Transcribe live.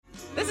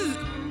This is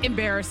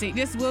embarrassing.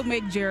 This will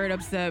make Jared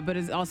upset, but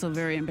it's also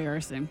very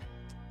embarrassing.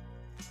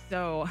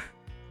 So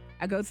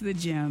I go to the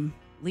gym,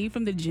 leave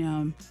from the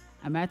gym.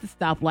 I'm at the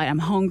stoplight. I'm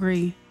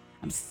hungry.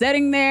 I'm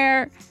sitting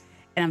there,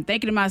 and I'm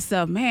thinking to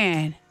myself,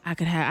 man,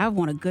 I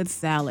want a good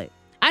salad.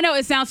 I know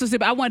it sounds so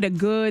stupid. I wanted a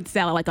good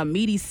salad, like a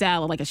meaty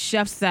salad, like a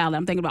chef's salad.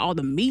 I'm thinking about all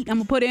the meat I'm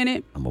going to put in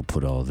it. I'm going to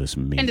put all this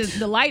meat. And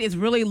the light is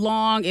really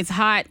long. It's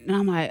hot. And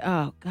I'm like,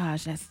 oh,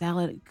 gosh, that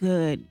salad,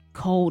 good,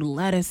 cold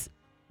lettuce.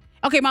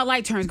 Okay, my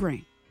light turns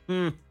green.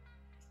 And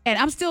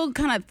I'm still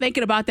kind of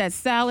thinking about that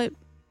salad.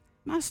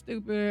 My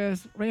stupid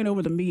ass ran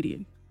over the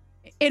median.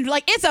 And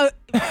like, it's a...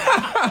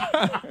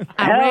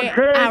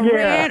 I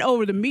ran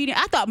over the median.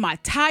 I thought my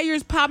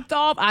tires popped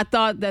off. I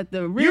thought that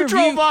the rear You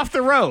drove off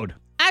the road.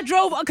 I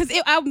drove because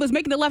I was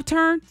making the left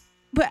turn,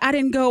 but I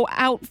didn't go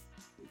out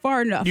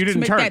far enough to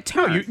make that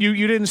turn. No,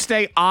 you didn't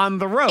stay on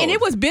the road. And it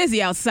was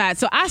busy outside,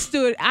 so I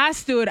stood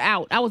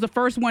out. I was the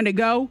first one to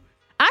go.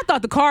 I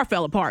thought the car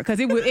fell apart because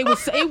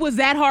it was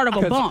that hard of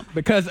a bump.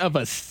 Because of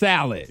a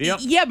salad. Yep.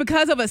 Yeah,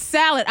 because of a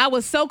salad. I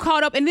was so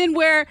caught up. And then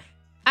where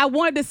I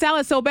wanted the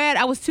salad so bad,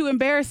 I was too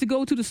embarrassed to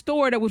go to the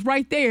store that was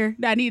right there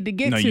that I needed to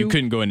get to. No, you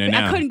couldn't go in there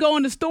now. I couldn't go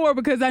in the store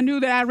because I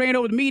knew that I ran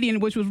over the median,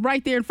 which was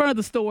right there in front of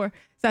the store.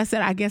 So I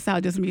said, I guess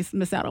I'll just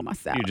miss out on my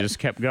salad. You just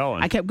kept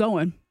going. I kept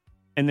going.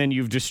 And then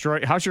you've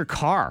destroyed... How's your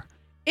car?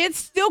 It's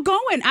still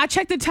going. I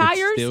checked the tires.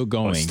 It's still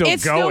going.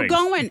 It's still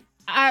going.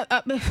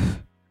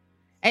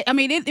 I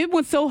mean, it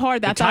went so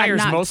hard that the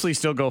tires mostly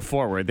still go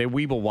forward. They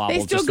weeble wobble They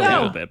still just go. a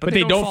little bit. But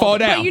they don't fall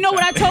down. But you know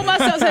what I told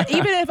myself? I said,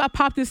 even if I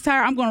pop this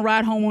tire, I'm going to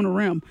ride home on the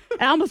rim.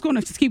 And I'm just going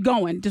to just keep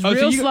going, just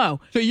real slow.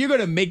 So you're going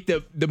to make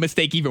the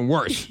mistake even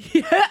worse.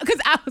 Because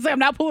I was like, I'm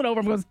not pulling over.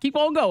 I'm going to keep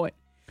on going.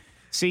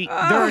 See, there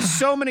are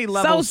so many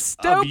levels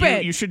so stupid. of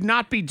you. You should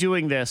not be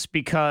doing this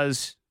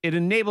because it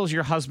enables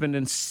your husband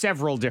in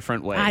several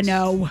different ways. I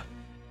know.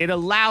 It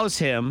allows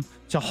him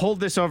to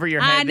hold this over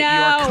your head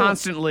that you are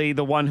constantly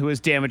the one who is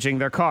damaging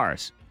their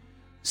cars.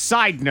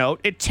 Side note,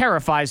 it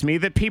terrifies me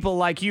that people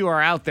like you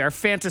are out there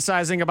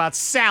fantasizing about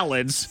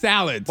salads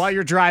while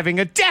you're driving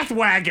a death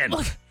wagon.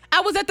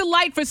 I was at the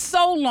light for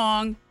so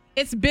long.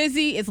 It's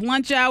busy. It's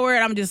lunch hour.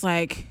 And I'm just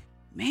like,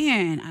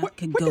 man, I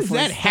could go for a salad. What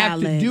does that have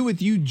to do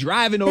with you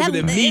driving over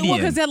the median?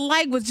 Because that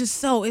light was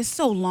just it's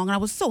so long, and I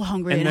was so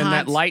hungry and then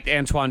hot. that light,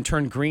 Antoine,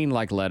 turned green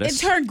like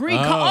lettuce. It turned green.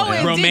 It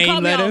romaine did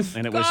call lettuce.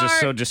 And it was just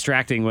so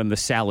distracting when the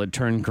salad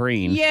turned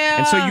green. Yeah.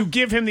 And so you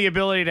give him the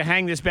ability to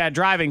hang this bad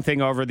driving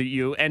thing over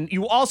you, and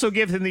you also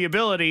give him the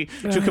ability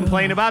to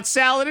complain about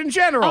salad in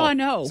general. Oh, I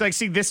know. It's like,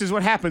 see, this is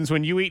what happens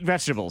when you eat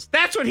vegetables.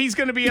 That's what he's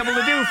going to be able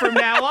to do from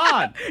now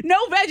on.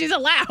 No veggies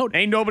allowed.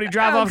 Ain't nobody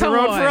drive off the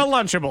road for a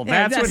Lunchable.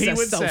 Yeah, that's what he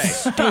would say.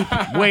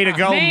 Way to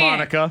go, Man.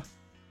 Monica.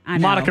 I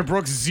know. Monica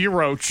Brooks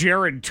 0,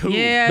 Jared 2.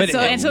 Yeah,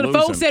 so the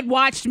folks that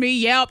watched me,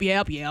 yep.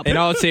 In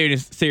all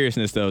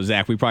seriousness, though,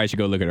 Zach, we probably should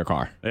go look at her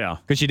car. Yeah.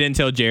 Because she didn't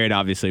tell Jared,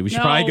 obviously. We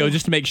should probably go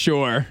just to make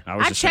sure.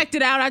 I checked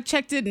it out. I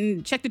checked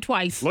it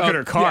twice. Look at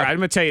her car. Yeah. I'm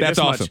going to tell you That's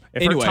this awesome. much.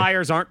 If Anyway. her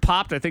tires aren't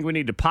popped, I think we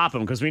need to pop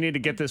them because we need to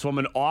get this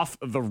woman off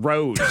the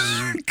road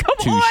Come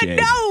Touche. on,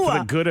 no. for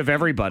the good of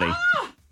everybody.